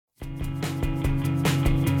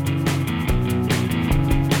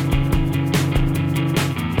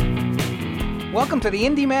Welcome to the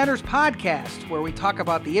Indy Matters podcast, where we talk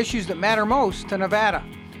about the issues that matter most to Nevada.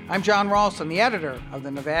 I'm John Ralston, the editor of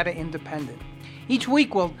the Nevada Independent. Each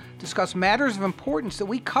week we'll discuss matters of importance that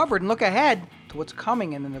we covered and look ahead to what's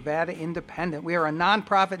coming in the Nevada Independent. We are a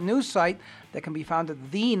nonprofit news site that can be found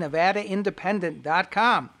at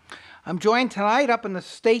thenevadaindependent.com. I'm joined tonight up in the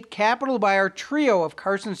state capitol by our trio of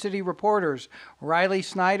Carson City reporters, Riley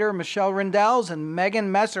Snyder, Michelle Rindels, and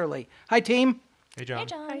Megan Messerly. Hi, team. Hey, John. Hey,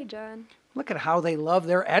 John. Hi, John. Look at how they love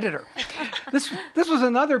their editor. This was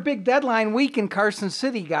another big deadline week in Carson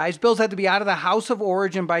City, guys. Bills had to be out of the House of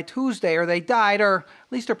Origin by Tuesday, or they died, or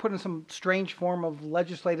at least they're put in some strange form of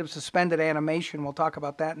legislative suspended animation. We'll talk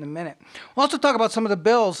about that in a minute. We'll also talk about some of the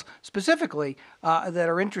bills specifically that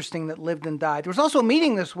are interesting that lived and died. There was also a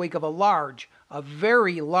meeting this week of a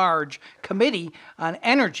very large committee on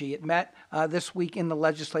energy. It met this week in the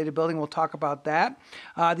legislative building. We'll talk about that.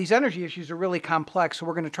 These energy issues are really complex, so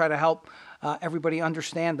we're going to try to help everybody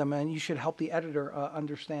understand them, and you should help the editor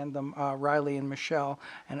understand them, Riley and Michelle,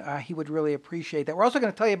 and he would really appreciate that. We're also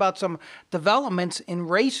going to tell you about some developments in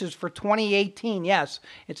races for 2018. Yes,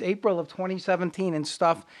 it's April of 2017, and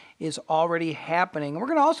stuff is already happening. We're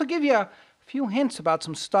going to also give you a few hints about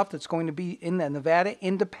some stuff that's going to be in the Nevada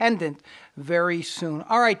Independent very soon.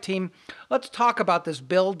 All right, team, let's talk about this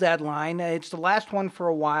bill deadline. It's the last one for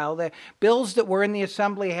a while. The bills that were in the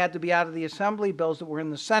Assembly had to be out of the Assembly. Bills that were in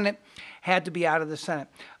the Senate had to be out of the Senate.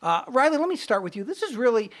 Riley, let me start with you. This is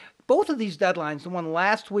really, both of these deadlines, the one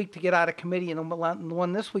last week to get out of committee and the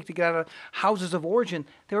one this week to get out of Houses of Origin,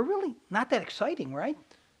 they were really not that exciting, right?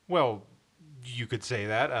 Well, you could say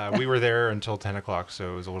that. We were there until 10 o'clock,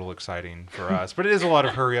 so it was a little exciting for us. But it is a lot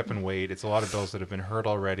of hurry up and wait. It's a lot of bills that have been heard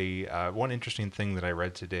already. One interesting thing that I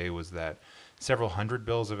read today was that several hundred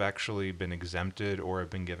bills have actually been exempted or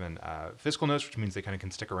have been given fiscal notes, which means they kind of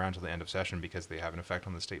can stick around till the end of session because they have an effect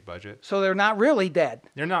on the state budget. So they're not really dead.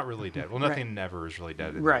 They're not really dead. Well, nothing ever is really dead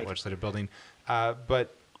in the Right. legislative building.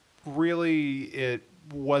 But really, it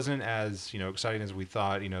wasn't as exciting as we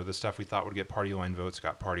thought. The stuff we thought would get party line votes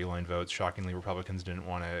got party line votes. Shockingly, Republicans didn't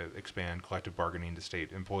want to expand collective bargaining to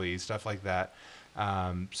state employees, stuff like that.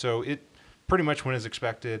 So it pretty much went as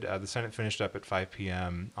expected. The Senate finished up at 5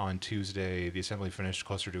 p.m. on Tuesday. The Assembly finished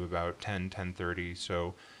closer to about 10:30.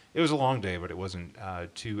 So it was a long day, but it wasn't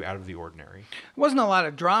too out of the ordinary. It wasn't a lot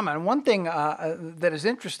of drama. And one thing that is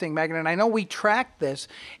interesting, Megan, and I know we track this,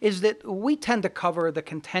 is that we tend to cover the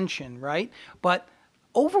contention, right? But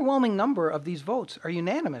overwhelming number of these votes are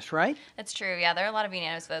unanimous, right? That's true. Yeah, there are a lot of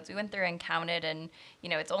unanimous votes. We went through and counted, and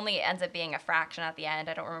it ends up being a fraction at the end.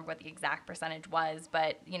 I don't remember what the exact percentage was,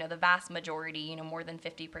 but the vast majority, more than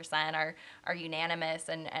 50% are unanimous,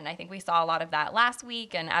 and I think we saw a lot of that last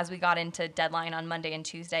week. And as we got into deadline on Monday and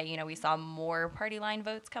Tuesday, we saw more party line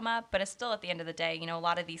votes come up. But it's still, at the end of the day, a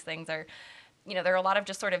lot of these things are, there are a lot of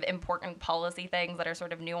just sort of important policy things that are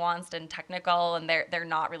sort of nuanced and technical, and they're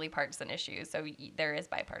not really partisan issues. So there is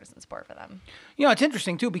bipartisan support for them. It's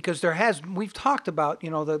interesting, too, because we've talked about,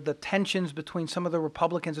 the tensions between some of the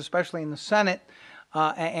Republicans, especially in the Senate,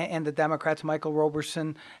 and the Democrats, Michael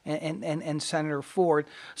Roberson and Senator Ford.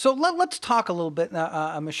 So let's talk a little bit,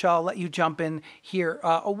 Michelle, I'll let you jump in here.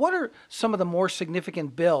 What are some of the more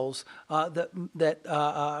significant bills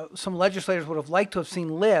that some legislators would have liked to have seen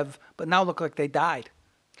live, but now look like they died?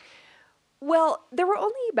 Well, there were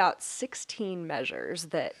only about 16 measures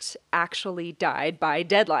that actually died by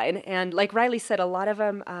deadline. And like Riley said, a lot of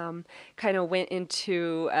them kind of went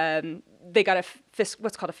into, they got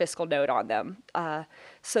what's called a fiscal note on them.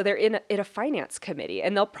 So they're in a finance committee,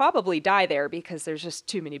 and they'll probably die there because there's just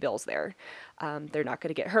too many bills there. They're not going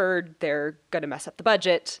to get heard. They're going to mess up the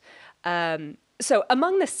budget. So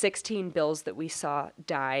among the 16 bills that we saw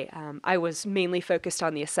die, I was mainly focused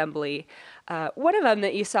on the Assembly. One of them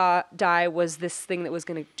that you saw die was this thing that was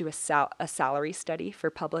going to do a salary study for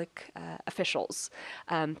public officials.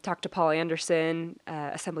 Talked to Paul Anderson,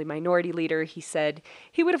 Assembly Minority Leader. He said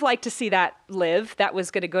he would have liked to see that live. That was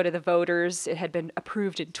going to go to the voters. It had been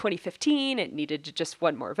approved in 2015. It needed just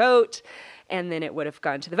one more vote, and then it would have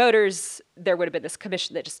gone to the voters. There would have been this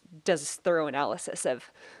commission that just does this thorough analysis of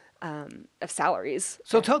salaries.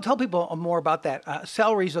 So tell people more about that.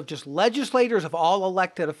 Salaries of just legislators, of all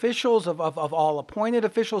elected officials, of all appointed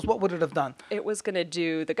officials. What would it have done? It was going to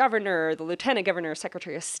do the governor, the lieutenant governor,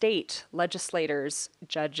 secretary of state, legislators,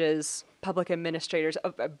 judges, public administrators,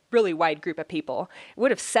 a really wide group of people. It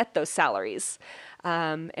would have set those salaries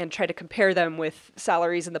and try to compare them with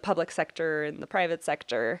salaries in the public sector and the private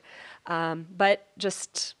sector, but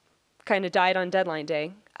just kind of died on deadline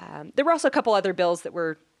day. There were also a couple other bills that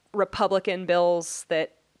were Republican bills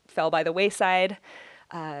that fell by the wayside.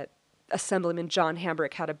 Assemblyman John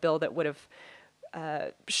Hambrick had a bill that would have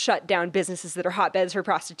shut down businesses that are hotbeds for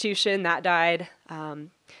prostitution. That died.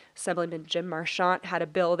 Assemblyman Jim Marchant had a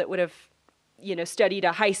bill that would have, studied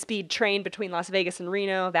a high-speed train between Las Vegas and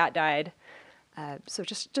Reno. That died. So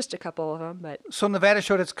just a couple of them, but So Nevada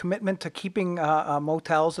showed its commitment to keeping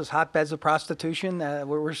motels as hotbeds of prostitution.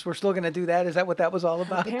 We're still going to do that. Is that what that was all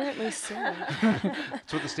about? apparently so.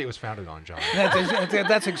 That's what the state was founded on, John.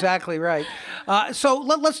 That's exactly right. So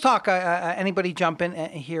let's talk. Anybody jump in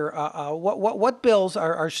here? What bills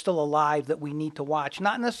are still alive that we need to watch?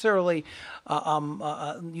 Not necessarily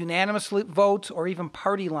unanimous votes or even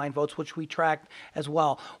party line votes, which we tracked as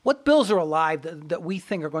well. What bills are alive that we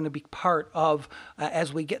think are going to be part of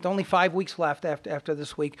as we get only 5 weeks left after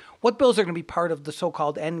this week? What bills are going to be part of the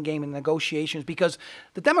so-called end game in negotiations? Because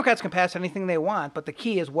the Democrats can pass anything they want, but the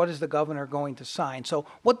key is what is the governor going to sign? So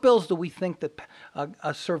what bills do we think that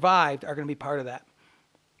survived are going to be part of that?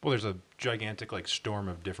 Well, there's a gigantic storm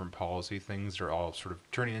of different policy things that are all sort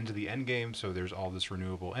of turning into the end game. So there's all this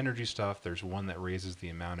renewable energy stuff. There's one that raises the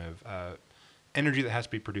amount of energy that has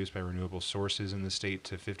to be produced by renewable sources in the state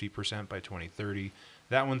to 50% by 2030.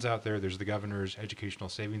 That one's out there. There's the governor's educational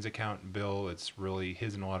savings account bill. It's really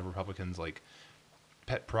his and a lot of Republicans'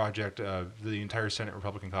 pet project. The entire Senate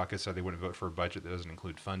Republican caucus said they wouldn't vote for a budget that doesn't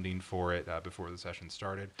include funding for it before the session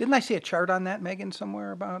started. Didn't I see a chart on that, Megan,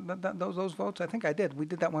 somewhere about those votes? I think I did. We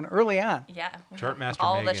did that one early on. Yeah. Chart master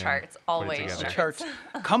All Megan the charts, put it always together. Charts.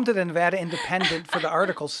 Come to the Nevada Independent for the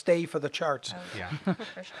articles. Stay for the charts. Yeah.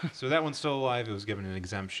 For sure. So that one's still alive. It was given an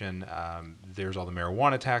exemption. There's all the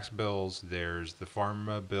marijuana tax bills. There's the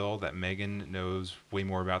pharma bill that Megan knows way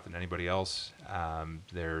more about than anybody else.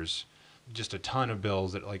 There's just a ton of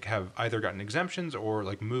bills that have either gotten exemptions or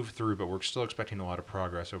moved through, but we're still expecting a lot of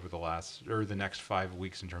progress over the next 5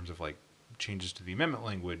 weeks in terms of changes to the amendment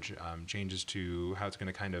language, changes to how it's going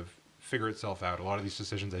to kind of figure itself out. A lot of these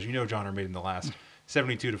decisions, as you know, John, are made in the last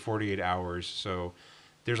 72 to 48 hours. So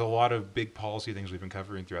there's a lot of big policy things we've been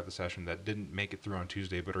covering throughout the session that didn't make it through on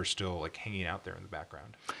Tuesday, but are still hanging out there in the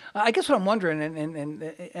background. I guess what I'm wondering,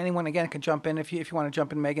 and anyone again can jump in if you want to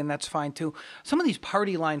jump in, Megan, that's fine too. Some of these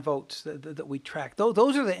party line votes that we track,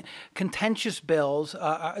 those are the contentious bills.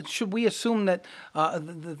 Should we assume that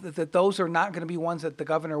that those are not going to be ones that the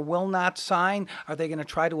governor will not sign? Are they going to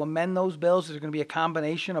try to amend those bills? Is there going to be a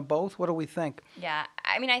combination of both? What do we think? Yeah,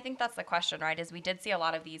 I mean, I think that's the question, right? Is we did see a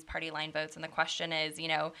lot of these party line votes, and the question is,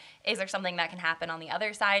 is there something that can happen on the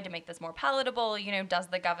other side to make this more palatable? Does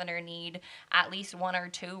the governor need at least 1 or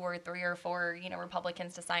 2 or 3 or 4,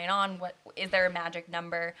 Republicans to sign on? What is there a magic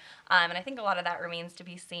number? And I think a lot of that remains to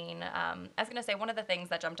be seen. I was going to say one of the things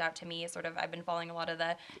that jumped out to me is I've been following a lot of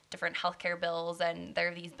the different healthcare bills, and there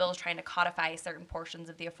are these bills trying to codify certain portions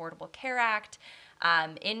of the Affordable Care Act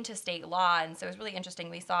into state law. And so it was really interesting.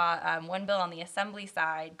 We saw one bill on the assembly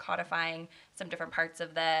side codifying some different parts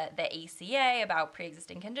of the ACA about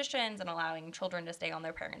pre-existing conditions and allowing children to stay on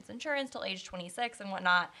their parents' insurance till age 26 and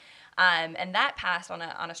whatnot. And that passed on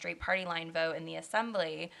a straight party line vote in the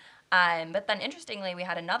assembly. But then, interestingly, we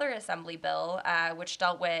had another assembly bill which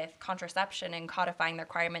dealt with contraception and codifying the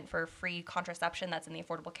requirement for free contraception that's in the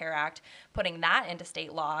Affordable Care Act, putting that into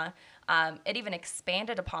state law. It even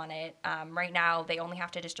expanded upon it. Right now, they only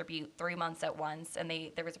have to distribute 3 months at once, and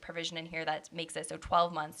there was a provision in here that makes it so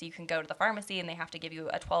 12 months. So you can go to the pharmacy, and they have to give you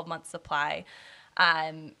a 12-month supply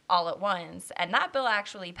all at once. And that bill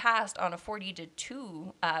actually passed on a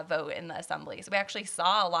 40-2 vote in the assembly. So we actually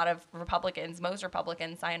saw a lot of most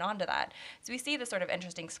Republicans sign on to that. So we see this sort of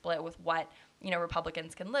interesting split with what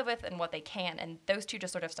Republicans can live with and what they can't. And those two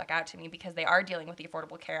just sort of stuck out to me because they are dealing with the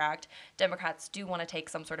Affordable Care Act. Democrats do want to take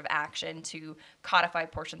some sort of action to codify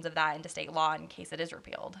portions of that into state law in case it is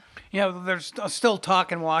repealed. There's still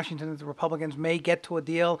talk in Washington that the Republicans may get to a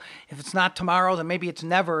deal. If it's not tomorrow, then maybe it's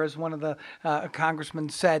never, as one of the congressmen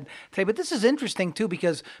said today. But this is interesting, too,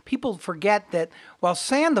 because people forget that while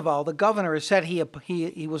Sandoval, the governor, has said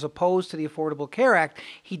he was opposed to the Affordable Care Act,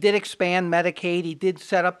 he did expand Medicaid. He did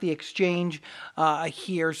set up the exchange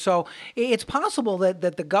here. So it's possible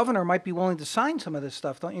that the governor might be willing to sign some of this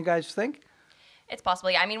stuff. Don't you guys think? It's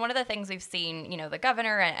possible. Yeah. I mean, one of the things we've seen, the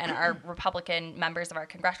governor and our Republican members of our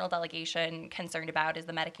congressional delegation concerned about is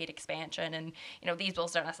the Medicaid expansion. And, these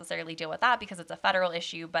bills don't necessarily deal with that because it's a federal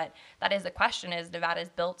issue. But that is the question is Nevada's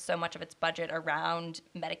built so much of its budget around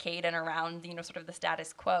Medicaid and around, sort of the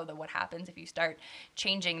status quo, that what happens if you start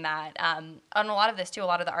changing that? On a lot of this, too, a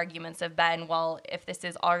lot of the arguments have been, well, if this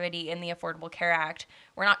is already in the Affordable Care Act,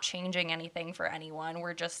 we're not changing anything for anyone.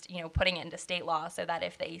 We're just, putting it into state law so that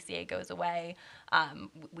if the ACA goes away,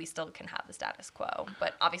 we still can have the status quo.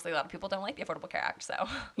 But obviously a lot of people don't like the Affordable Care Act, so.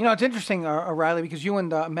 It's interesting, Riley, because you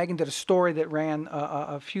and Megan did a story that ran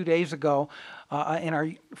a few days ago in our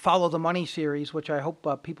Follow the Money series, which I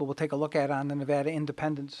hope people will take a look at on the Nevada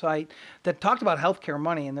Independent site, that talked about healthcare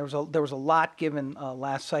money. And there was a lot given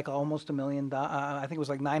last cycle, almost $1 million. I think it was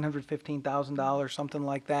like $915,000, something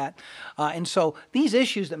like that. And so these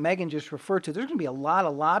issues that Megan just referred to, there's going to be a lot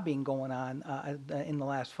of lobbying going on in the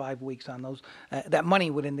last 5 weeks on those. That money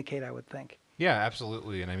would indicate, I would think. Yeah,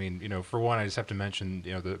 absolutely. And I mean, for one, I just have to mention,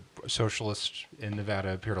 the socialists in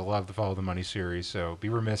Nevada appear to love the Follow the Money series. So be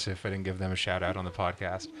remiss if I didn't give them a shout out on the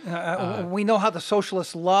podcast. We know how the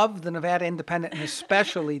socialists love the Nevada Independent, and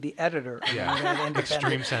especially the editor of the Nevada Independent.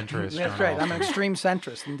 Extreme centrist. That's right. I'm an extreme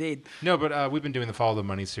centrist, indeed. No, but we've been doing the Follow the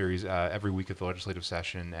Money series every week at the legislative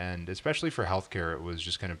session. And especially for healthcare, it was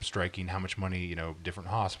just kind of striking how much money, different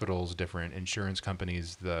hospitals, different insurance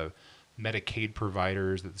companies, the Medicaid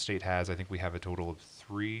providers that the state has. I think we have a total of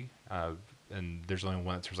 3, and there's only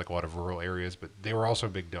one that serves like a lot of rural areas, but they were also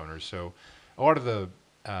big donors. So a lot of the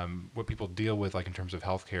what people deal with, like in terms of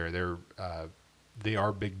healthcare, they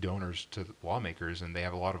are big donors to lawmakers, and they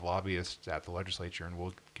have a lot of lobbyists at the legislature, and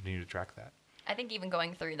we'll continue to track that. I think even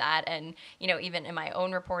going through that and, even in my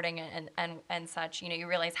own reporting and such, you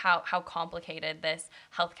realize how complicated this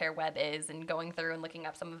healthcare web is, and going through and looking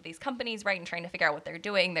up some of these companies, right, and trying to figure out what they're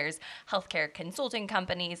doing. There's healthcare consulting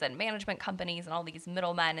companies and management companies and all these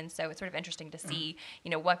middlemen. And so it's sort of interesting to see,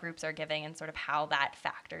 what groups are giving and sort of how that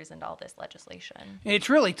factors into all this legislation. It's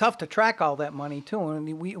really tough to track all that money, too. And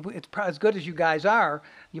it's as good as you guys are,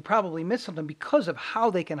 you probably miss something because of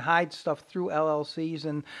how they can hide stuff through LLCs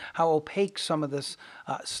and how opaque some of this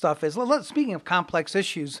stuff is. Speaking of complex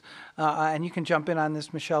issues, and you can jump in on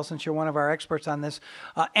this, Michelle, since you're one of our experts on this,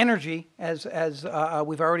 energy, as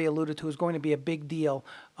we've already alluded to, is going to be a big deal.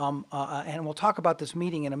 And we'll talk about this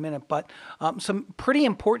meeting in a minute, but some pretty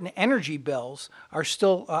important energy bills are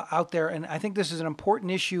still out there, and I think this is an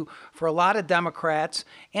important issue for a lot of Democrats,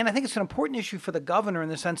 and I think it's an important issue for the governor in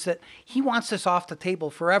the sense that he wants this off the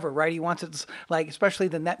table forever, right? He wants it, like, especially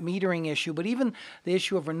the net metering issue, but even the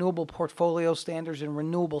issue of renewable portfolio standards and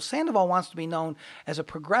renewables. Sandoval wants to be known as a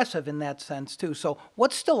progressive in that sense, too. So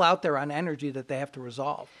what's still out there on energy that they have to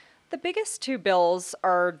resolve? The biggest 2 bills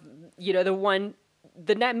are,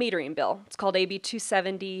 the net metering bill. It's called AB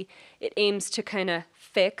 270. It aims to kind of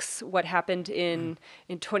fix what happened in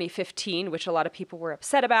 2015, which a lot of people were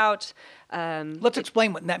upset about. Let's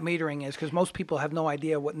explain what net metering is, because most people have no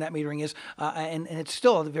idea what net metering is, and it's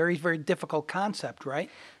still a very, very difficult concept, right?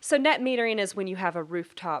 So net metering is when you have a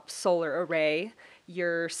rooftop solar array,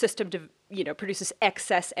 your system produces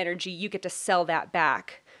excess energy. You get to sell that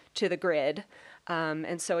back to the grid.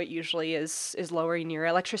 And so it usually is lowering your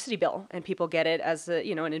electricity bill, and people get it as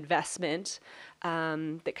an investment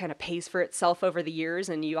that kind of pays for itself over the years,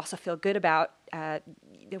 and you also feel good about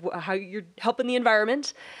how you're helping the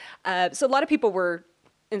environment. So a lot of people were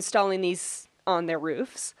installing these on their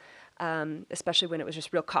roofs, especially when it was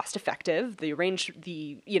just real cost effective. The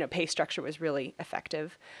pay structure was really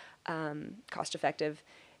cost effective.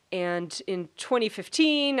 And in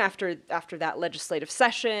 2015, after that legislative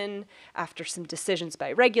session, after some decisions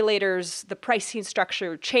by regulators, the pricing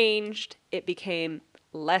structure changed. It became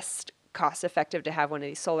less cost effective to have one of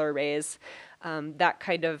these solar arrays. That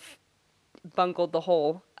kind of bungled the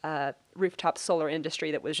whole rooftop solar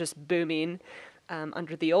industry that was just booming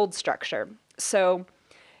under the old structure. So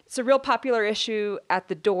it's a real popular issue at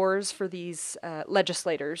the doors for these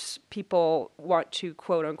legislators. People want to,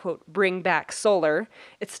 quote unquote, bring back solar.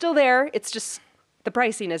 It's still there. It's just the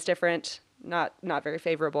pricing is different, not very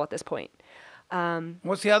favorable at this point.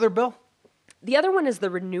 What's the other bill? The other one is the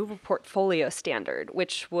Renewable Portfolio Standard,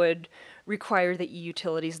 which would require that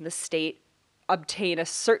utilities in the state obtain a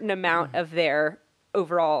certain amount of their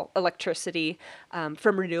overall electricity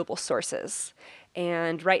from renewable sources.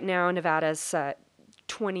 And right now, Nevada's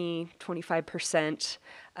 25%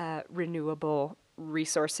 renewable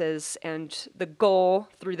resources, and the goal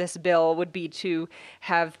through this bill would be to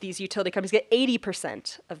have these utility companies get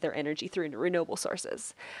 80% of their energy through renewable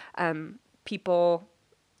sources. People,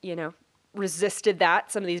 resisted that.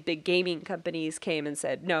 Some of these big gaming companies came and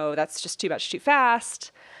said, no, that's just too much too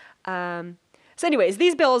fast. So anyways,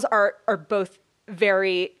 these bills are both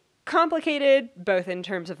very complicated, both in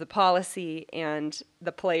terms of the policy and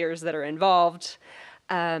the players that are involved.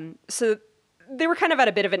 So they were kind of at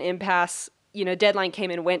a bit of an impasse. Deadline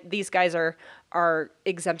came and went. These guys are are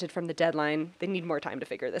exempted from the deadline, they need more time to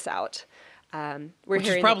figure this out. Which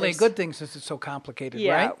is probably a good thing since it's so complicated,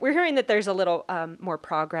 yeah, right? we're hearing that there's a little more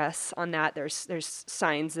progress on that. There's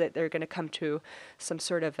signs that they're going to come to some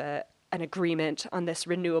sort of an agreement on this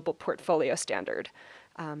renewable portfolio standard.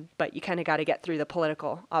 But you kind of got to get through the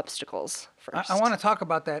political obstacles first. I want to talk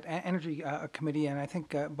about that energy committee, and I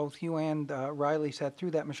think both you and Riley sat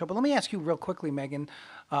through that, Michelle. But let me ask you real quickly, Megan,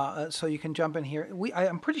 so you can jump in here.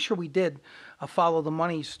 I'm pretty sure we did follow the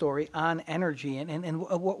money story on energy, and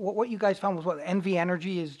what you guys found was what NV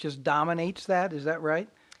Energy is just dominates that. Is that right?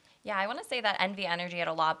 Yeah, I want to say that NV Energy had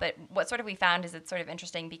a lot, but what sort of we found is it's sort of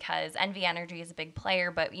interesting because NV Energy is a big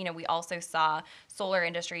player, but we also saw solar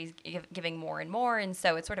industries giving more and more, and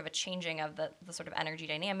so it's sort of a changing of the sort of energy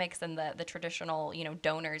dynamics and the traditional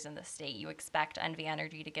donors in the state. You expect NV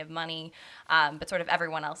Energy to give money, but sort of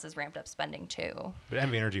everyone else has ramped up spending too. But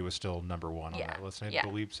NV Energy was still number one on Yeah. that list. And I Yeah.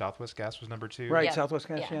 believe Southwest Gas was number two. Right, Yep. Southwest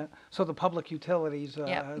Gas, Yeah. yeah. So the public utilities,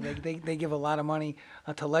 Yep. they give a lot of money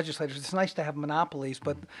to legislators. It's nice to have monopolies,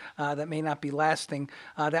 but that may not be lasting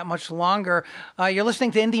that much longer. You're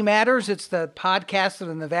listening to Indy Matters. It's the podcast of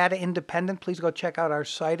the Nevada Independent. Please go check out our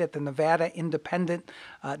site at the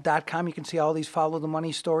NevadaIndependent.com. You can see all these Follow the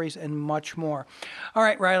Money stories and much more. All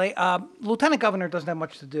right, Riley. Lieutenant Governor doesn't have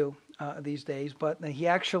much to do these days, but he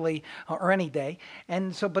actually, or any day.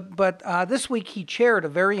 And so, but this week he chaired a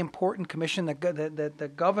very important commission that the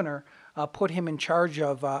governor put him in charge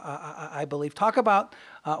of, I believe. Talk about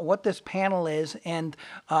what this panel is, and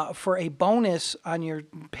for a bonus on your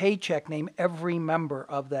paycheck, name every member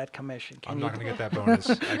of that commission. I'm not going to get that bonus.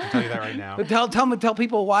 I can tell you that right now. But tell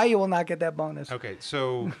people why you will not get that bonus. Okay,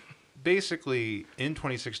 so basically, in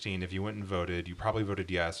 2016, if you went and voted, you probably voted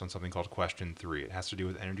yes on something called Question 3. It has to do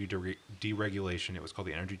with energy deregulation. It was called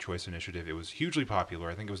the Energy Choice Initiative. It was hugely popular.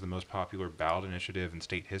 I think it was the most popular ballot initiative in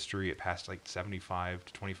state history. It passed like 75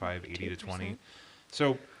 to 25, 80 to 20.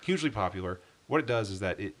 So hugely popular. What it does is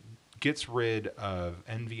that it gets rid of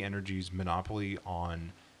NV Energy's monopoly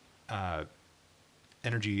on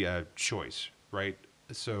energy choice, right?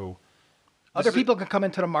 So Other people can come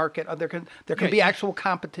into the market. There can be actual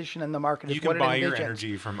competition in the market. is You what can it buy your envisions.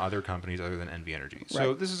 energy from other companies other than NV Energy. So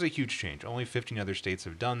Right. this is a huge change. Only 15 other states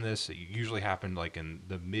have done this. It usually happened like in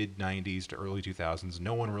the mid 90s to early 2000s.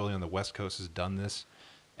 No one really on the West Coast has done this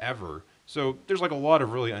ever. So there's like a lot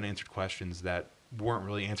of really unanswered questions that weren't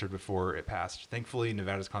really answered before it passed. Thankfully,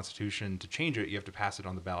 Nevada's constitution, to change it, you have to pass it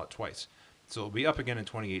on the ballot twice. So it'll be up again in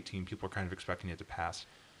 2018. People are kind of expecting it to pass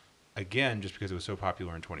again just because it was so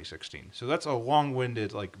popular in 2016. So that's a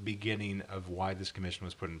long-winded beginning of why this commission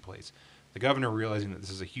was put in place. The governor realizing that this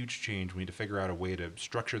is a huge change, we need to figure out a way to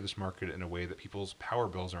structure this market in a way that people's power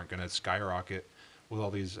bills aren't going to skyrocket with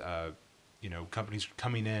all these companies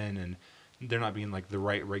coming in and there not being the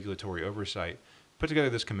right regulatory oversight. Put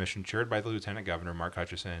together this commission chaired by the Lieutenant Governor, Mark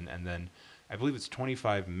Hutchison, and then I believe it's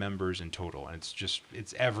 25 members in total, and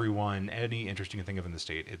it's everyone, any interest you can think of in the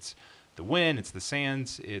state. It's the wind, it's the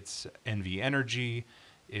sands, it's NV Energy,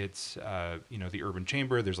 it's the Urban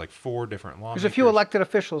Chamber. There's 4 different lawmakers. There's a few elected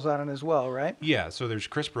officials on it as well, right? Yeah, so there's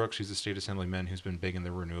Chris Brooks, who's a state assemblyman who's been big in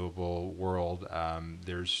the renewable world.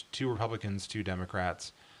 There's 2 Republicans, 2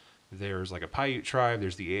 Democrats. There's a Paiute tribe.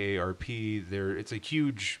 There's the AARP. It's a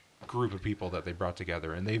huge group of people that they brought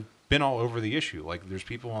together, and they've been all over the issue. There's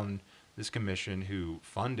people on this commission who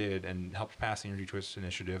funded and helped pass the Energy Choice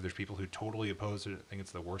Initiative. There's people who totally opposed it. I think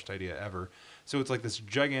it's the worst idea ever. So it's this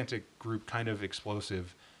gigantic group, kind of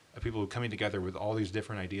explosive, of people who are coming together with all these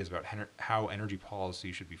different ideas about how energy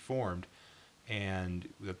policy should be formed. And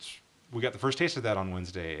we got the first taste of that on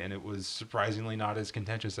Wednesday, and it was surprisingly not as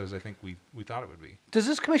contentious as I think we thought it would be. Does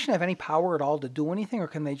this commission have any power at all to do anything, or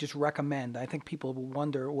can they just recommend? I think people will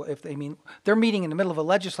wonder if they're meeting in the middle of a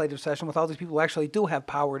legislative session with all these people who actually do have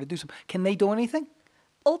power to do something. Can they do anything?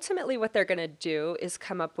 Ultimately, what they're going to do is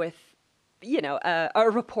come up with, a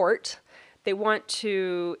report. They want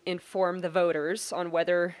to inform the voters on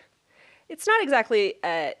whether it's not exactly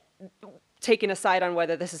taking a side on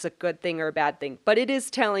whether this is a good thing or a bad thing, but it is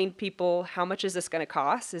telling people how much is this going to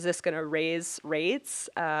cost? Is this going to raise rates?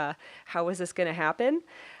 How is this going to happen?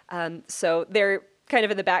 So they're kind of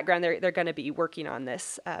in the background. They're going to be working on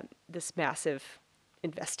this massive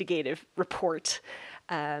investigative report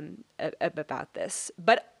about this.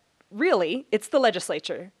 But really, it's the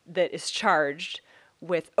legislature that is charged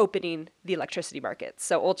with opening the electricity market.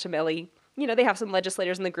 So ultimately, they have some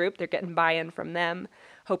legislators in the group. They're getting buy-in from them,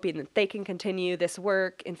 hoping that they can continue this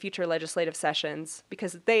work in future legislative sessions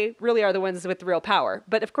because they really are the ones with the real power.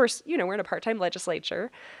 But of course, we're in a part-time legislature.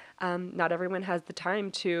 Not everyone has the time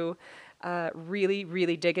to really,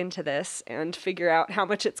 really dig into this and figure out how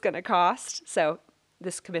much it's going to cost. So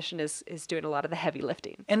this commission is doing a lot of the heavy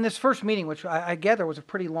lifting. And this first meeting, which I gather was a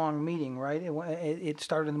pretty long meeting, right? It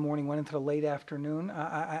started in the morning, went into the late afternoon.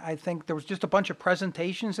 I think there was just a bunch of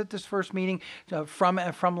presentations at this first meeting from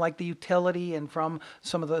like the utility and from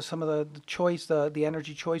some of the choice, the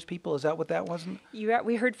energy choice people. Is that what that was?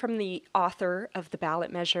 We heard from the author of the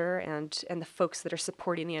ballot measure and the folks that are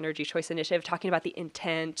supporting the Energy Choice Initiative, talking about the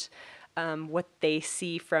intent, what they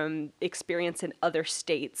see from experience in other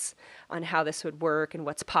states on how this would work and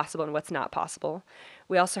what's possible and what's not possible.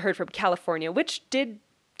 We also heard from California, which did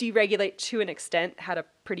deregulate to an extent, had a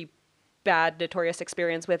pretty bad, notorious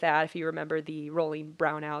experience with that, if you remember the rolling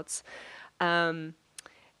brownouts. And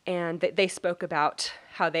they spoke about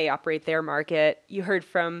how they operate their market. You heard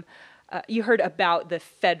about the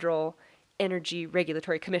Federal Energy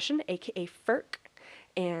Regulatory Commission, aka FERC,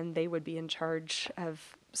 and they would be in charge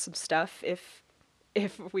of some stuff if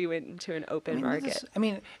we went into an open market.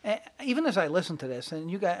 Even as I listen to this, and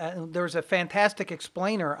you got there was a fantastic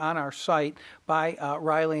explainer on our site by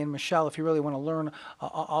Riley and Michelle. If you really want to learn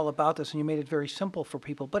all about this, and you made it very simple for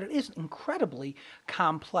people, but it is incredibly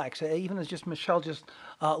complex. Even as just Michelle just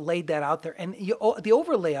laid that out there, and the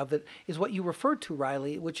overlay of it is what you referred to,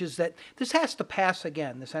 Riley, which is that this has to pass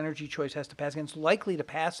again. This energy choice has to pass again. It's likely to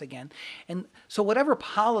pass again, and so whatever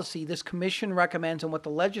policy this commission recommends and what the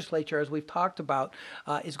legislature, as we've talked about,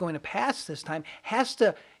 is going to pass this time has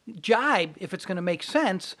to jibe, if it's going to make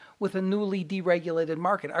sense, with a newly deregulated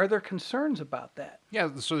market. Are there concerns about that? Yeah,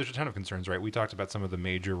 so there's a ton of concerns, right? We talked about some of the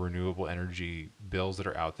major renewable energy bills that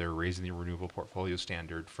are out there, raising the renewable portfolio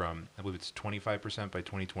standard from, I believe it's 25% by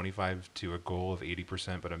 2025 to a goal of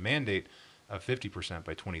 80%, but a mandate of 50%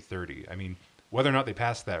 by 2030. I mean, whether or not they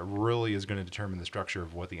pass that really is going to determine the structure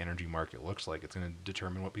of what the energy market looks like. It's going to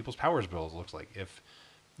determine what people's power bills looks like. If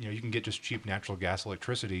you can get just cheap natural gas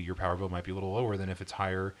electricity, your power bill might be a little lower than if it's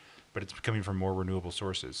higher, but it's coming from more renewable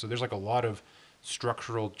sources. So there's like a lot of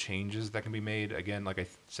structural changes that can be made. Again, like I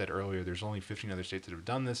said earlier, there's only 15 other states that have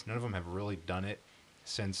done this. None of them have really done it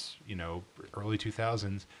since, early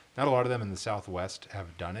 2000s. Not a lot of them in the Southwest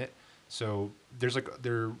have done it. So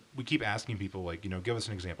we keep asking people give us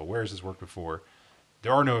an example. Where has this worked before?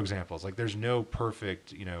 There are no examples. There's no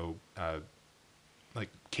perfect,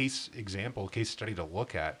 case study to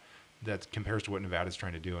look at that compares to what Nevada's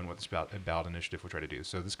trying to do and what this ballot initiative will try to do.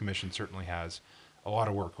 So this commission certainly has a lot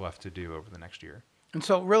of work left to do over the next year. And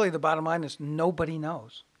so really the bottom line is nobody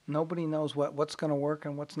knows. Nobody knows what's going to work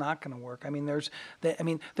and what's not going to work. And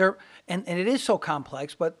it is so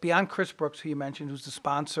complex, but beyond Chris Brooks, who you mentioned, who's the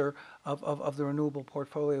sponsor of the renewable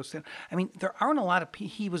portfolio, there aren't a lot of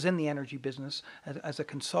he was in the energy business as a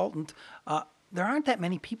consultant. There aren't that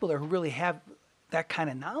many people there who really have that kind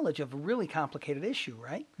of knowledge of a really complicated issue,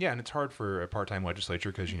 right? Yeah, and it's hard for a part-time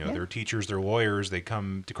legislature because, they're teachers, they're lawyers, they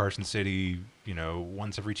come to Carson City,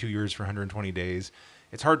 once every 2 years for 120 days.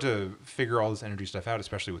 It's hard to figure all this energy stuff out,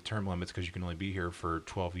 especially with term limits, because you can only be here for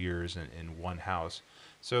 12 years in one house.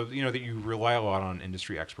 So, that you rely a lot on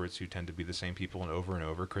industry experts who tend to be the same people and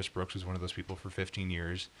over. Chris Brooks was one of those people for 15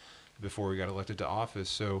 years before we got elected to office.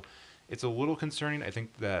 So it's a little concerning. I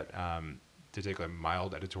think that to take a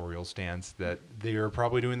mild editorial stance, that they are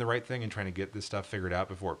probably doing the right thing and trying to get this stuff figured out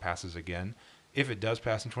before it passes again. If it does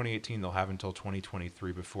pass in 2018, they'll have until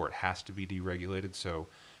 2023 before it has to be deregulated. So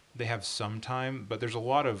they have some time, but there's a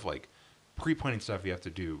lot of pre-planning stuff you have to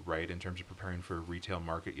do, right? In terms of preparing for a retail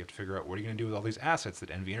market, you have to figure out what are you going to do with all these assets that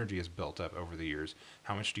NV Energy has built up over the years.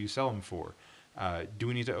 How much do you sell them for? Do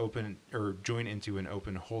we need to open or join into an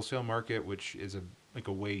open wholesale market, which is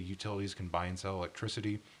a way utilities can buy and sell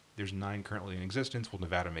electricity? There's 9 currently in existence. Will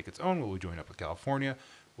Nevada make its own? Will we join up with California?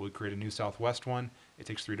 Will we create a new Southwest one? It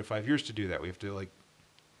takes 3 to 5 years to do that. We have to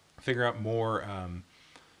figure out more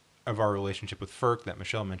of our relationship with FERC that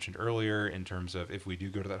Michelle mentioned earlier in terms of if we do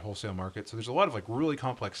go to that wholesale market. So there's a lot of really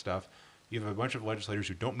complex stuff. You have a bunch of legislators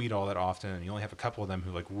who don't meet all that often, and you only have a couple of them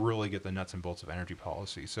who really get the nuts and bolts of energy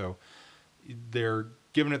policy. So they're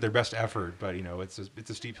giving it their best effort, but it's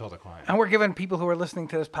a steep hill to climb. And we're giving people who are listening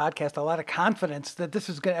to this podcast a lot of confidence that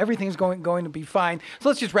everything's going to be fine. So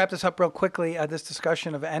let's just wrap this up real quickly. This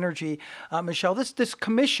discussion of energy, Michelle. This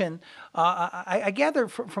commission, I gather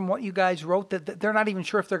from what you guys wrote that they're not even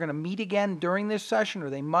sure if they're going to meet again during this session, or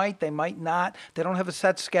they might not. They don't have a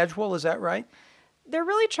set schedule. Is that right? They're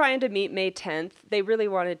really trying to meet May 10th. They really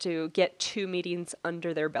wanted to get 2 meetings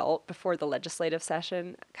under their belt before the legislative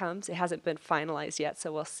session comes. It hasn't been finalized yet,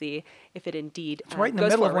 so we'll see if it indeed It's right in the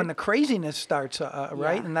goes middle of forward. when the craziness starts,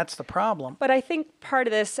 right? Yeah. And that's the problem. But I think part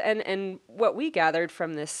of this, and what we gathered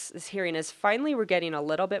from this hearing, is finally we're getting a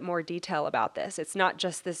little bit more detail about this. It's not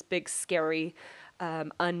just this big, scary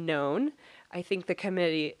unknown. I think the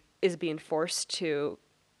committee is being forced to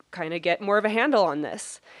kind of get more of a handle on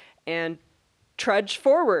this and trudge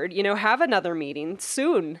forward, have another meeting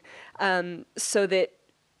soon, so that,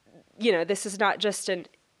 this is not just an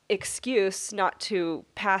excuse not to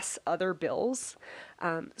pass other bills.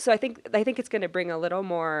 So I think it's going to bring a little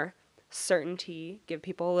more certainty, give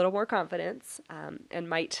people a little more confidence, and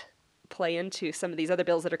might play into some of these other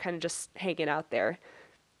bills that are kind of just hanging out there.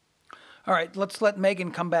 All right, let's let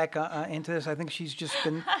Megan come back into this. I think she's just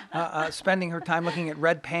been spending her time looking at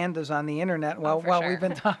red pandas on the internet while For we've sure.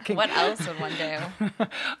 been talking. What else would one do?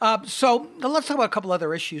 So let's talk about a couple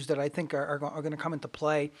other issues that I think are going to come into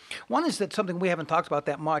play. One is that something we haven't talked about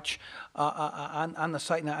that much on the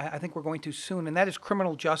site, and I think we're going to soon, and that is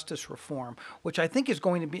criminal justice reform, which I think is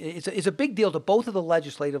going to be is a big deal to both of the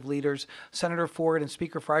legislative leaders, Senator Ford and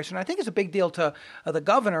Speaker Freiston. I think it's a big deal to the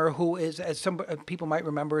governor, who is, as some people might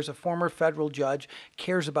remember, is a former federal judge,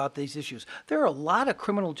 cares about these issues. There are a lot of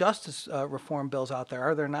criminal justice reform bills out there,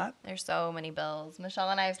 are there not? There's so many bills. Michelle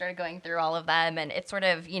and I have started going through all of them, and it's sort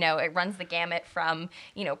of, it runs the gamut from,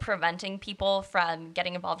 preventing people from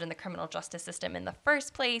getting involved in the criminal justice system in the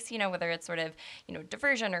first place, whether it's sort of,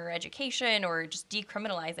 diversion or education or just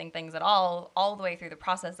decriminalizing things at all the way through the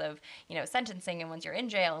process of, sentencing and once you're in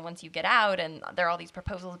jail and once you get out. And there are all these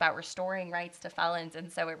proposals about restoring rights to felons.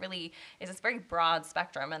 And so it really is this very broad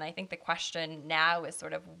spectrum. And I think the question now is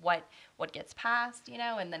sort of what gets passed,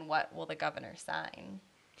 and then what will the governor sign?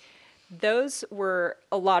 Those were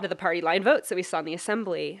a lot of the party line votes that we saw in the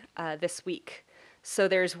assembly this week. So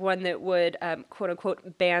there's one that would, quote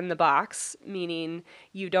unquote, ban the box, meaning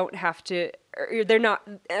you don't have to, or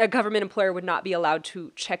a government employer would not be allowed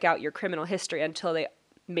to check out your criminal history until they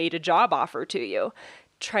made a job offer to you.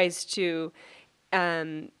 Tries to,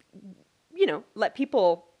 let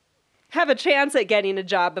people have a chance at getting a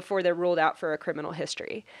job before they're ruled out for a criminal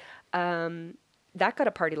history. That got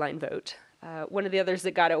a party line vote. One of the others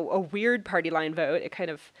that got a weird party line vote, it kind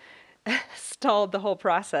of stalled the whole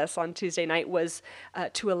process on Tuesday night, was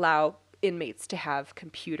to allow inmates to have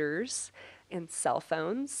computers and cell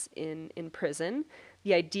phones in prison.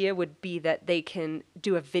 The idea would be that they can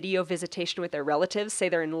do a video visitation with their relatives, say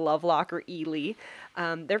they're in Lovelock or Ely.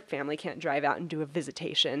 Their family can't drive out and do a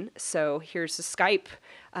visitation. So here's a Skype.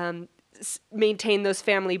 Maintain those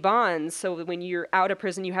family bonds so that when you're out of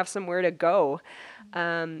prison, you have somewhere to go.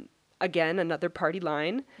 Again, another party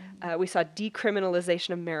line. We saw decriminalization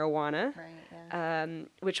of marijuana, Right, yeah.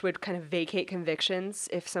 which would kind of vacate convictions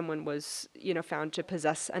if someone was, found to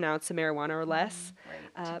possess an ounce of marijuana or less.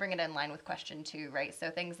 Right. To bring it in line with question 2, right? So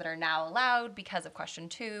things that are now allowed because of question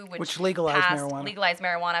 2, Which legalized legalized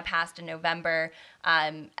marijuana passed in November.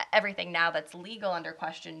 Everything now that's legal under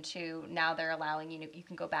question 2, now they're allowing, you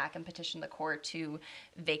can go back and petition the court to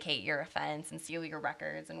vacate your offense and seal your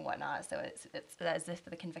records and whatnot. So it's as if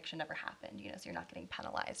the conviction never happened, so you're not getting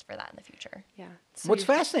penalized for that in the future. Yeah. So What's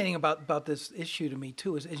you've- fascinating about this issue to me,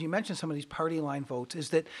 too, is, as you mentioned, some of these party line votes, is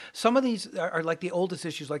that some of these are like the oldest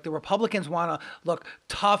issues. Like the Republicans want to look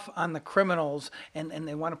tough on the criminals, and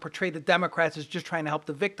they want to portray the Democrats as just trying to help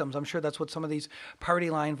the victims. I'm sure that's what some of these party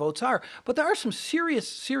line votes are. But there are some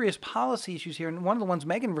serious policy issues here, and one of the ones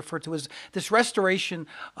Megan referred to is this restoration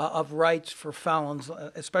of rights for felons,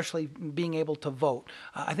 especially being able to vote.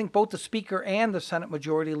 I think both the Speaker and the Senate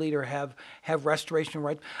Majority Leader have restoration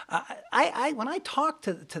rights. When I talk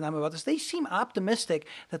to them about this, they seem optimistic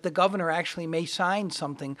that the governor actually may sign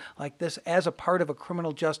something like this as a part of a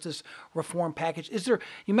criminal justice reform package. Is there?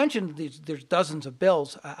 You mentioned there's dozens of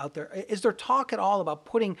bills out there. Is there talk at all about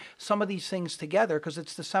putting some of these things together? Because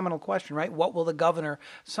it's the seminal question, right? What will the governor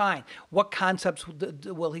sign? What concepts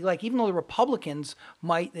will he like? Even though the Republicans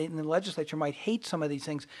might, in the legislature, might hate some of these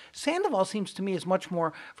things, Sandoval seems to me is much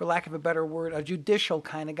more, for lack of a better word, a judicial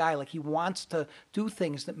kind of guy. Like he wants to do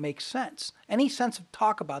things that make sense. Any sense of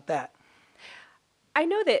talk about that? I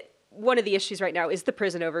know that one of the issues right now is the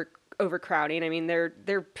prison overcrowding. I mean,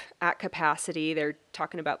 they're at capacity. They're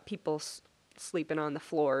talking about people sleeping on the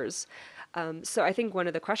floors. So I think one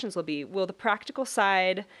of the questions will be, will the practical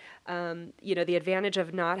side, the advantage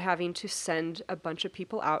of not having to send a bunch of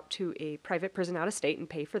people out to a private prison out of state and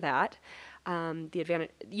pay for that, the advantage,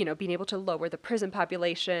 being able to lower the prison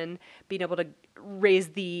population, being able to raise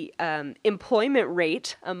the employment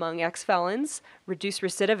rate among ex-felons, reduce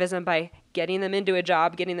recidivism by getting them into a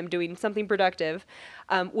job, getting them doing something productive.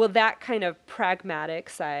 Will that kind of pragmatic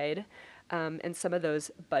side and some of those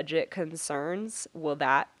budget concerns, will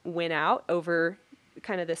that win out over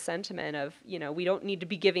kind of the sentiment of, we don't need to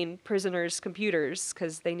be giving prisoners computers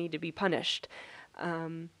because they need to be punished,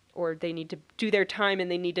 or they need to do their time and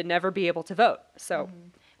they need to never be able to vote. So.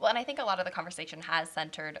 Well, and I think a lot of the conversation has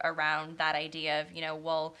centered around that idea of,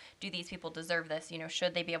 well, do these people deserve this?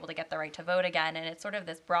 Should they be able to get the right to vote again? And it's sort of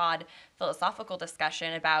this broad philosophical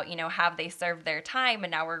discussion about, have they served their time and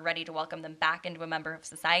now we're ready to welcome them back into a member of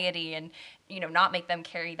society and, not make them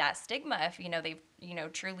carry that stigma if,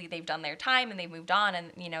 they've, truly they've done their time and they've moved on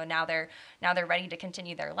and, now they're ready to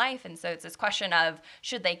continue their life. And so it's this question of,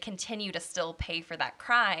 should they continue to still pay for that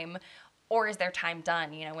crime? Or is their time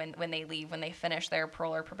done, when they leave, when they finish their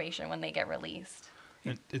parole or probation, when they get released?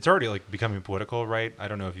 It's already becoming political, right? I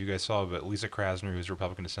don't know if you guys saw, but Lisa Krasner, who's a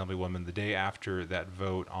Republican Assemblywoman, the day after that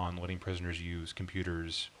vote on letting prisoners use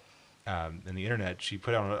computers and the internet, she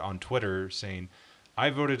put out on Twitter saying, "I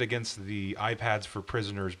voted against the iPads for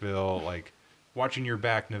prisoners bill, watching your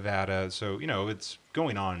back, Nevada." So, it's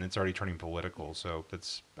going on and it's already turning political. So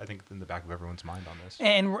that's, I think, in the back of everyone's mind on this.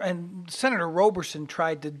 And Senator Roberson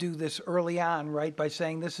tried to do this early on, right, by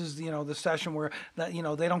saying this is, the session where, they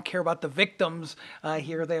don't care about the victims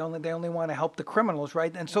here. They only want to help the criminals,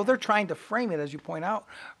 right? And so they're trying to frame it, as you point out,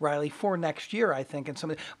 Riley, for next year, I think.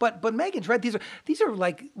 And but Megan's right. These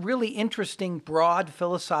are really interesting, broad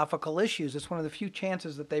philosophical issues. It's one of the few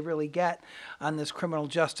chances that they really get on this criminal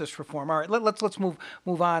justice reform. All right, let's move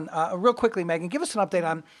on real quickly. Megan, give us an update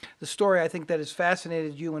on the story I think that has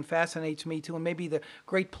fascinated you and fascinates me too, and maybe the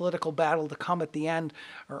great political battle to come at the end,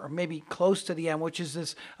 or maybe close to the end, which is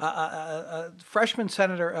this freshman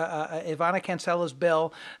Senator Ivana Cancella's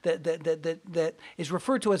bill that is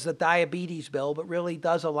referred to as the diabetes bill, but really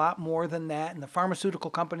does a lot more than that. And the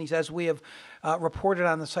pharmaceutical companies, as we have reported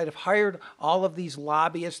on the site, have hired all of these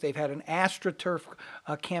lobbyists. They've had an AstroTurf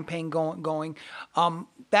campaign going.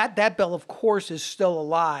 That bill, of course, is still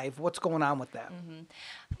alive. What's going on with that?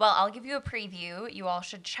 Well, I'll give you a preview. You all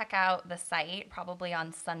should check out the site probably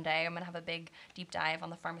on Sunday. I'm going to have a big deep dive on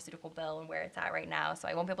the pharmaceutical bill and where it's at right now, so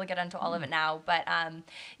I won't be able to get into all of it now. But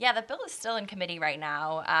the bill is still in committee right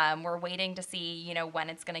now. We're waiting to see, when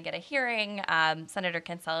it's going to get a hearing. Senator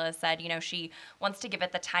Kinsella said, she wants to give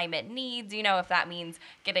it the time it needs. If that means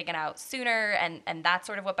getting it out sooner and that's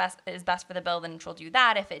sort of what is best for the bill, then she'll do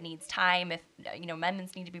that. If it needs time, if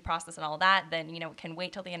amendments need to be processed and all that, then it can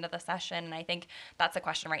wait till the end of the session. And I think that's the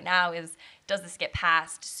question right now is, does this get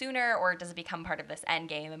passed sooner, or does it become part of this end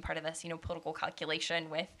game and part of this, political calculation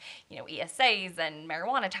with, ESAs and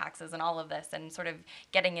marijuana taxes and all of this, and sort of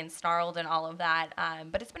getting ensnarled and all of that.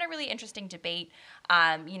 But it's been a really interesting debate,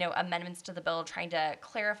 amendments to the bill, trying to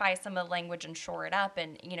clarify some of the language and shore it up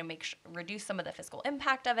and, reduce some of the fiscal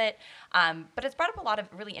impact of it. But it's brought up a lot of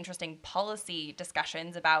really interesting policy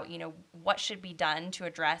discussions about, what should be done to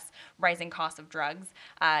address rising costs of drugs.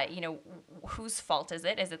 Whose fault is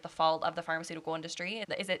it? Is it the fault of the pharmaceutical industry?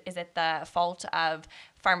 Is it the fault of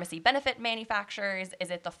pharmacy benefit manufacturers?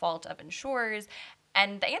 Is it the fault of insurers?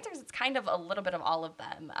 And the answer is it's kind of a little bit of all of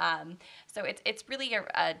them. So it's really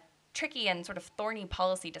a tricky and sort of thorny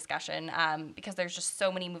policy discussion because there's just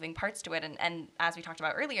so many moving parts to it. And as we talked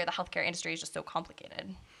about earlier, the healthcare industry is just so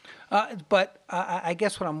complicated. But I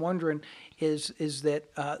guess what I'm wondering is that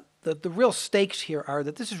the real stakes here are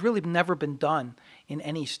that this has really never been done in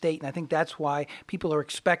any state, and I think that's why people are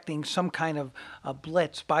expecting some kind of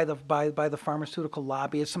blitz by the pharmaceutical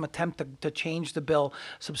lobbyists, some attempt to change the bill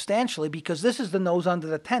substantially, because this is the nose under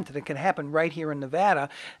the tent, and it can happen right here in Nevada.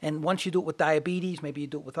 And once you do it with diabetes, maybe you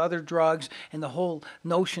do it with other drugs, and the whole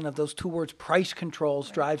notion of those two words, price controls,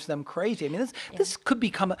 drives them crazy. I mean, this could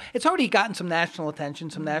become it's already gotten some national attention.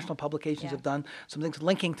 Some national publications have done some things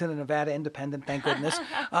linking to the Nevada Independent, thank goodness.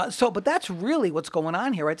 But that's really what's going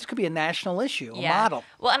on here, right? This could be a national issue, a model.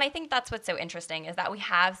 Well, and I think that's what's so interesting is that we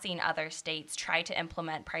have seen other states try to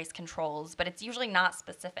implement price controls, but it's usually not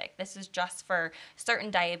specific. This is just for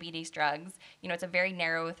certain diabetes drugs. It's a very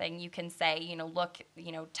narrow thing. You can say, look,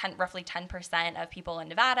 roughly 10% of people in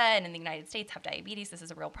Nevada and in the United States have diabetes. This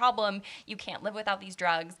is a real problem. You can't live without these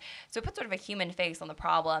drugs. So it puts sort of a human face on the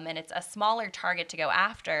problem, and it's a smaller target to go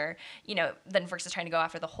after, than versus trying to go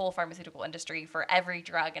after the whole pharmaceutical industry for every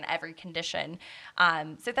drug and every condition.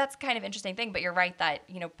 So that's kind of interesting thing. But you're right. right that,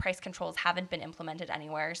 price controls haven't been implemented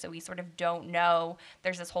anywhere. So we sort of don't know.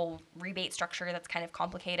 There's this whole rebate structure that's kind of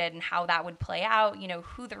complicated and how that would play out,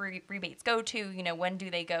 who the rebates go to, when do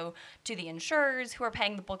they go to the insurers who are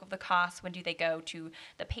paying the bulk of the costs? When do they go to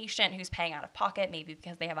the patient who's paying out of pocket, maybe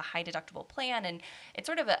because they have a high deductible plan? And it's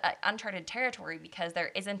sort of a uncharted territory because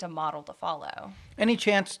there isn't a model to follow. Any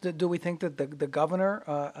chance do we think that the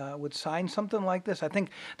governor would sign something like this? I think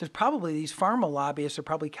there's probably these pharma lobbyists are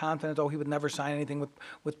probably confident, he would never sign anything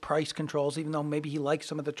with price controls, even though maybe he likes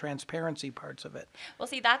some of the transparency parts of it. Well,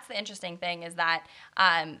 see, that's the interesting thing is that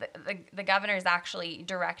the governor's actually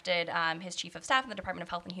directed his chief of staff in the Department of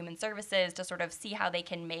Health and Human Services to sort of see how they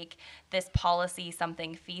can make this policy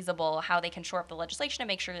something feasible, how they can shore up the legislation and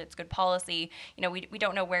make sure that it's good policy. We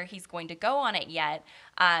don't know where he's going to go on it yet,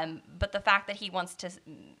 but the fact that he wants to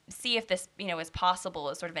see if this, is possible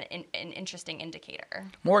is sort of an interesting indicator.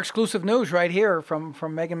 More exclusive news right here from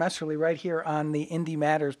Megan Messerly right here on the Indy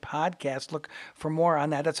Matters podcast. Look for more on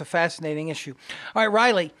that. That's a fascinating issue. All right,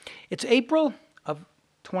 Riley, it's April of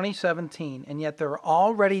 2017, and yet there are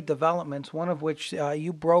already developments, one of which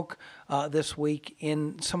you broke this week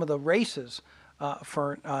in some of the races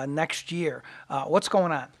for next year. What's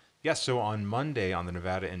going on? Yes, so on Monday on the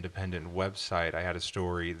Nevada Independent website, I had a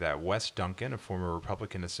story that Wes Duncan, a former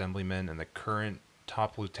Republican assemblyman and the current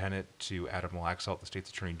top lieutenant to Adam Laxalt, the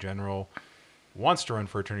state's attorney general, wants to run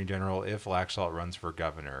for attorney general if Laxalt runs for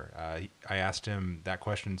governor. I asked him that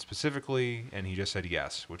question specifically, and he just said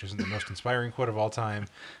yes, which isn't the most inspiring quote of all time,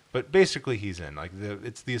 but basically he's in.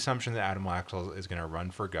 It's the assumption that Adam Laxalt is going to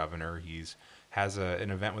run for governor. Has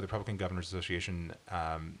an event with the Republican Governors Association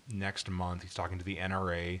next month. He's talking to the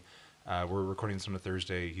NRA. We're recording this on a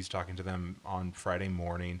Thursday. He's talking to them on Friday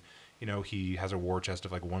morning. He has a war chest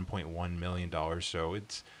of like $1.1 million. So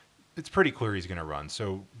it's pretty clear he's going to run.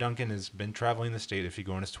 So Duncan has been traveling the state. If you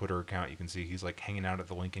go on his Twitter account, you can see he's like hanging out at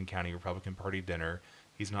the Lincoln County Republican Party dinner.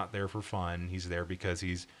 He's not there for fun. He's there because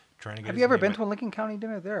he's trying to get. Have you ever been to a Lincoln County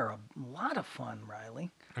dinner? They're a lot of fun, Riley.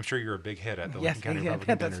 I'm sure you're a big hit at the Yes, Lincoln County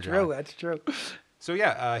Republican dinner. that's true. That's true. So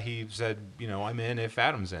yeah, he said, I'm in if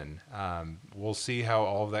Adam's in. We'll see how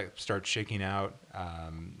all of that starts shaking out.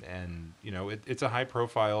 And it's a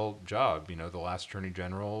high-profile job. The last Attorney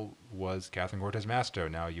General was Catherine Cortez Masto,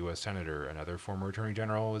 now a U.S. Senator. Another former Attorney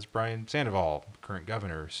General is Brian Sandoval, current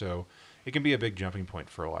governor. So it can be a big jumping point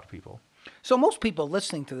for a lot of people. So most people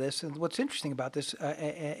listening to this, and what's interesting about this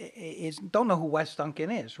is don't know who Wes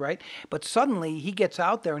Duncan is, right? But suddenly he gets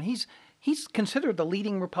out there and he's considered the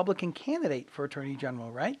leading Republican candidate for Attorney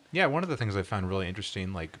General, right? Yeah, one of the things I found really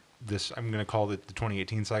interesting, like this, I'm going to call it the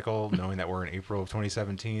 2018 cycle, knowing that we're in April of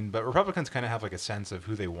 2017, but Republicans kind of have like a sense of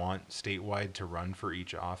who they want statewide to run for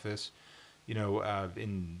each office. I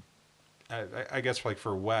guess like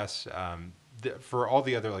for Wes, for all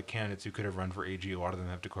the other like candidates who could have run for AG, a lot of them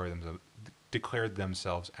have declared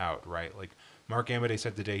themselves out, right? Like Mark Amodei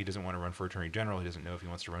said today he doesn't want to run for Attorney General. He doesn't know if he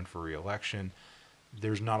wants to run for re-election.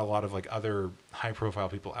 There's not a lot of like other high-profile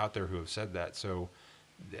people out there who have said that. So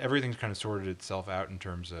everything's kind of sorted itself out in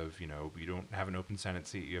terms of, you don't have an open Senate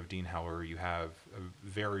seat. You have Dean Heller. You have a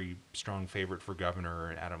very strong favorite for governor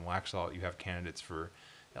and Adam Laxalt. You have candidates for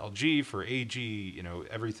LG, for AG.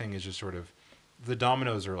 Everything is just sort of, the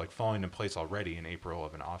dominoes are like falling in place already in April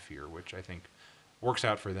of an off year, which I think works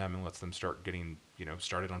out for them and lets them start getting,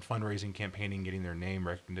 started on fundraising, campaigning, getting their name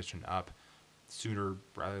recognition up sooner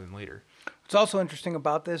rather than later. What's also interesting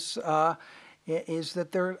about this is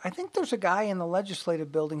that I think there's a guy in the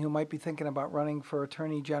legislative building who might be thinking about running for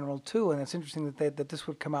Attorney General too, and it's interesting that this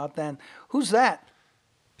would come out then. Who's that?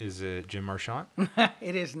 Is it Jim Marchant?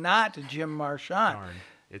 It is not Jim Marchant. Darn.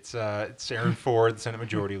 It's Aaron Ford, the Senate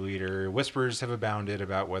Majority Leader. Whispers have abounded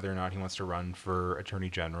about whether or not he wants to run for Attorney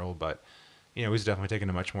General, but he's definitely taken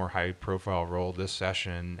a much more high-profile role this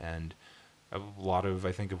session, and a lot of,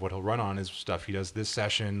 I think, of what he'll run on is stuff he does this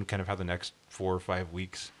session, kind of how the next 4 or 5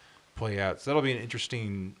 weeks play out. So that'll be an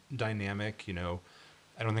interesting dynamic.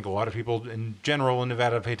 I don't think a lot of people in general in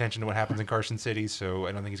Nevada pay attention to what happens in Carson City, so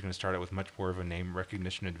I don't think he's going to start out with much more of a name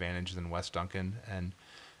recognition advantage than Wes Duncan. And,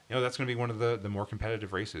 that's going to be one of the more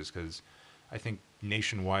competitive races because I think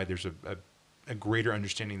nationwide there's a greater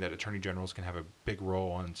understanding that attorney generals can have a big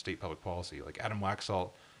role on state public policy. Like Adam Laxalt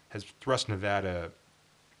has thrust Nevada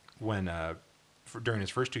during his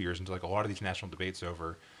first 2 years into like a lot of these national debates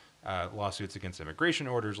over lawsuits against immigration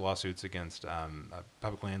orders, lawsuits against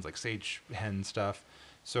public lands like sage hen stuff.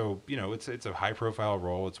 So, it's a high profile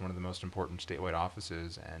role. It's one of the most important statewide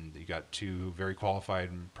offices, and you got two very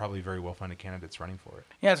qualified and probably very well funded candidates running for it.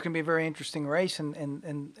 Yeah, it's going to be a very interesting race.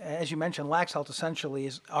 And as you mentioned, Laxalt essentially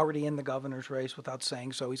is already in the governor's race without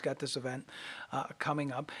saying so. He's got this event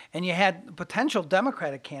coming up. And you had a potential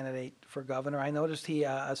Democratic candidate for governor. I noticed Steve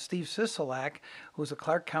Sisolak, who's a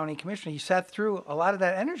Clark County commissioner, he sat through a lot of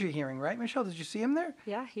that energy hearing, right, Michelle? Did you see him there?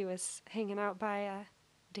 Yeah, he was hanging out by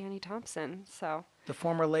Danny Thompson. So The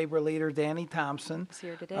former labor leader, Danny Thompson. he's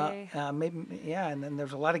here today. And then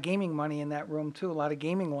there's a lot of gaming money in that room too. A lot of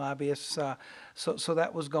gaming lobbyists. So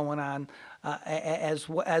that was going on as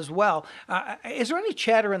well. Is there any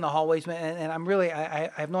chatter in the hallways? And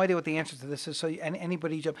I have no idea what the answer to this is. So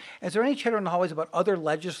anybody jump? Is there any chatter in the hallways about other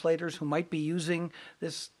legislators who might be using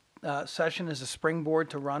this session as a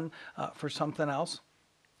springboard to run for something else?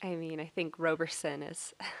 I mean, I think Roberson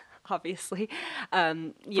is obviously, For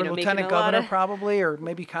making lieutenant a governor, lot of, probably, or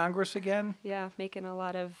maybe Congress again. yeah, making a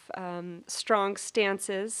lot of strong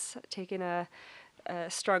stances, taking a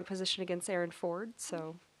strong position against Aaron Ford. So, we're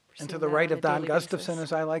And to seeing the that right on of a Don daily Gustafson,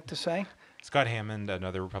 basis. as I like to say. Scott Hammond,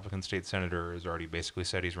 another Republican state senator, has already basically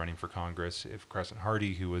said he's running for Congress if Crescent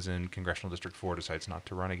Hardy, who was in Congressional District 4, decides not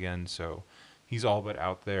to run again. So he's all but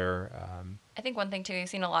out there. I think one thing too, we've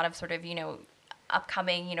seen a lot of sort of,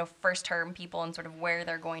 upcoming, first term people and sort of where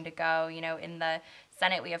they're going to go. In the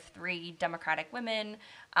Senate, we have 3 Democratic women.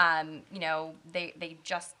 They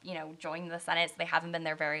just, joined the Senate, so they haven't been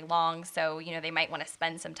there very long. So, they might want to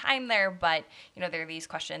spend some time there, but, there are these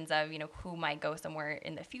questions of, who might go somewhere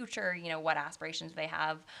in the future, what aspirations they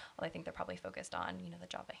have. Well, I think they're probably focused on, the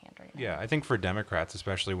job at hand right now. Yeah, I think for Democrats,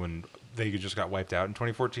 especially when they just got wiped out in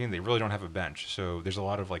 2014, they really don't have a bench. So there's a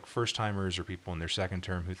lot of like first timers or people in their second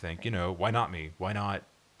term who think, why not me? Why not?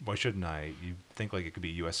 Why shouldn't I? You think like it could be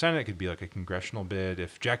U.S. Senate, it could be like a congressional bid.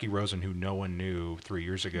 If Jackie Rosen, who no one knew 3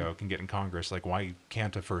 years ago, can get in Congress, like why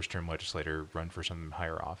can't a first-term legislator run for some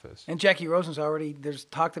higher office? And Jackie Rosen's there's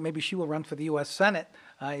talk that maybe she will run for the U.S. Senate.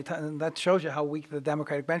 And that shows you how weak the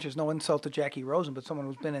Democratic bench is. No insult to Jackie Rosen, but someone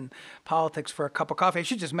who's been in politics for a cup of coffee. I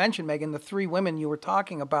should just mention, Megan, the 3 women you were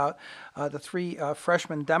talking about, the 3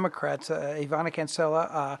 freshman Democrats, Ivana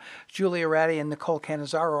Cancela, Julia Ratty, and Nicole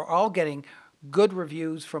Cannizzaro, are all getting good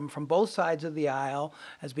reviews from both sides of the aisle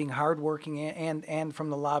as being hardworking and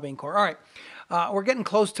from the lobbying corps. All right, we're getting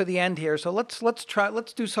close to the end here, so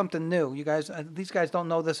let's do something new. You guys, these guys don't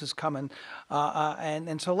know this is coming,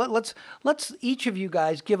 and so let's each of you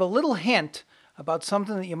guys give a little hint about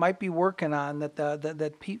something that you might be working on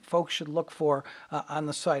that folks should look for on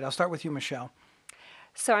the site. I'll start with you, Michelle.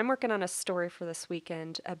 So I'm working on a story for this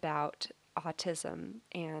weekend about autism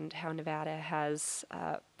and how Nevada has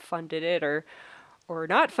funded it or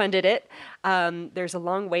not funded it. There's a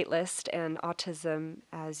long wait list, and autism,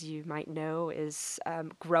 as you might know, is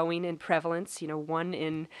growing in prevalence. 1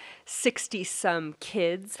 in 60-some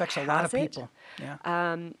kids Affects a lot of has it. people.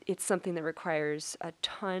 Yeah. It's something that requires a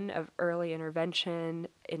ton of early intervention,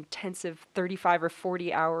 intensive 35 or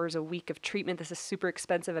 40 hours a week of treatment. This is super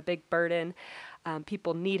expensive, a big burden.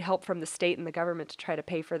 People need help from the state and the government to try to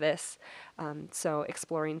pay for this. So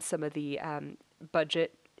exploring some of the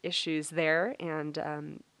budget issues there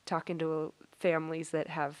and talking to families that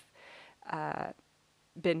have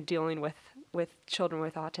been dealing with children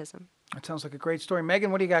with autism. That sounds like a great story.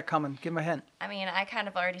 Megan, what do you got coming? Give them a hint. I mean, I kind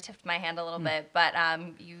of already tipped my hand a little bit, but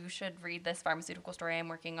you should read this pharmaceutical story I'm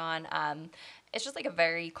working on. It's just like a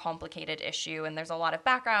very complicated issue, and there's a lot of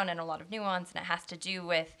background and a lot of nuance, and it has to do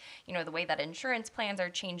with, the way that insurance plans are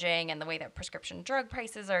changing and the way that prescription drug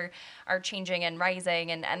prices are changing and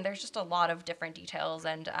rising, and there's just a lot of different details,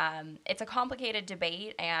 and it's a complicated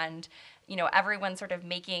debate, and everyone's sort of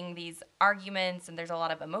making these arguments, and there's a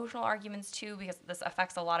lot of emotional arguments too, because this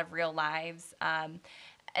affects a lot of real lives.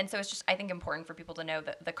 And so it's just, I think, important for people to know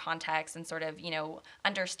the context and sort of,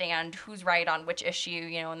 understand who's right on which issue,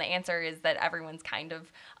 and the answer is that everyone's kind of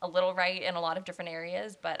a little right in a lot of different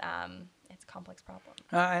areas, but it's a complex problem.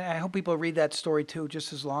 I hope people read that story too,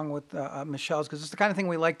 just as long with Michelle's, because it's the kind of thing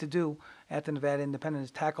we like to do at the Nevada Independent,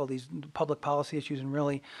 is tackle these public policy issues, and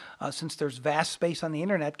really, since there's vast space on the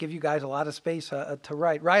internet, give you guys a lot of space to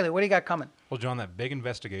write. Riley, what do you got coming? Well, John, that big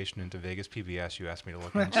investigation into Vegas PBS you asked me to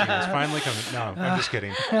look into is finally coming. No, I'm just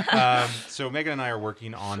kidding. So Megan and I are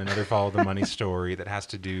working on another Follow the Money story that has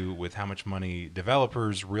to do with how much money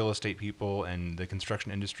developers, real estate people, and the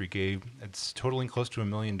construction industry gave. It's totaling close to $1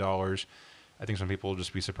 million. I think some people will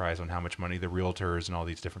just be surprised on how much money the realtors and all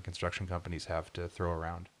these different construction companies have to throw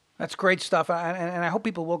around. That's great stuff, and I hope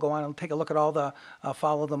people will go on and take a look at all the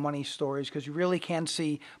follow the money stories, because you really can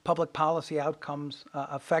see public policy outcomes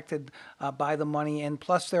affected by the money. And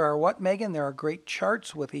plus, there are what, Megan? There are great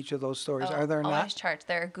charts with each of those stories, are there Always not? charts.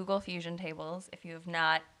 There are Google Fusion tables. If you have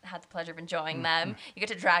not had the pleasure of enjoying Mm-hmm. them, you get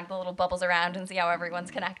to drag the little bubbles around and see how everyone's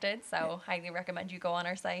connected. So highly recommend you go on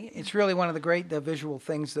our site. It's really one of the great visual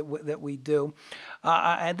things that we do.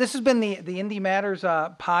 And this has been the Indy Matters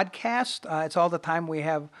podcast. It's all the time we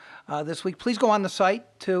have this week. Please go on the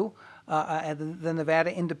site too, at the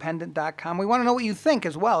NevadaIndependent.com. We want to know what you think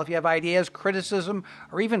as well. If you have ideas, criticism,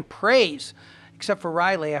 or even praise, except for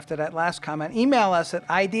Riley after that last comment, email us at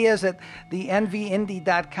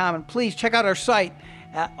ideas@nvindy.com. And please check out our site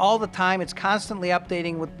all the time. It's constantly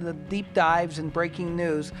updating with the deep dives and breaking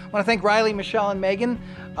news. I want to thank Riley, Michelle, and Megan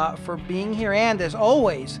for being here. And as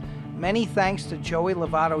always, many thanks to Joey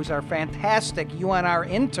Lovato, who's our fantastic UNR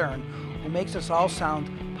intern who makes us all sound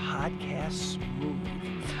podcast smooth.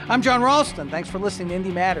 I'm John Ralston. Thanks for listening to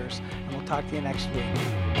Indy Matters, and we'll talk to you next week.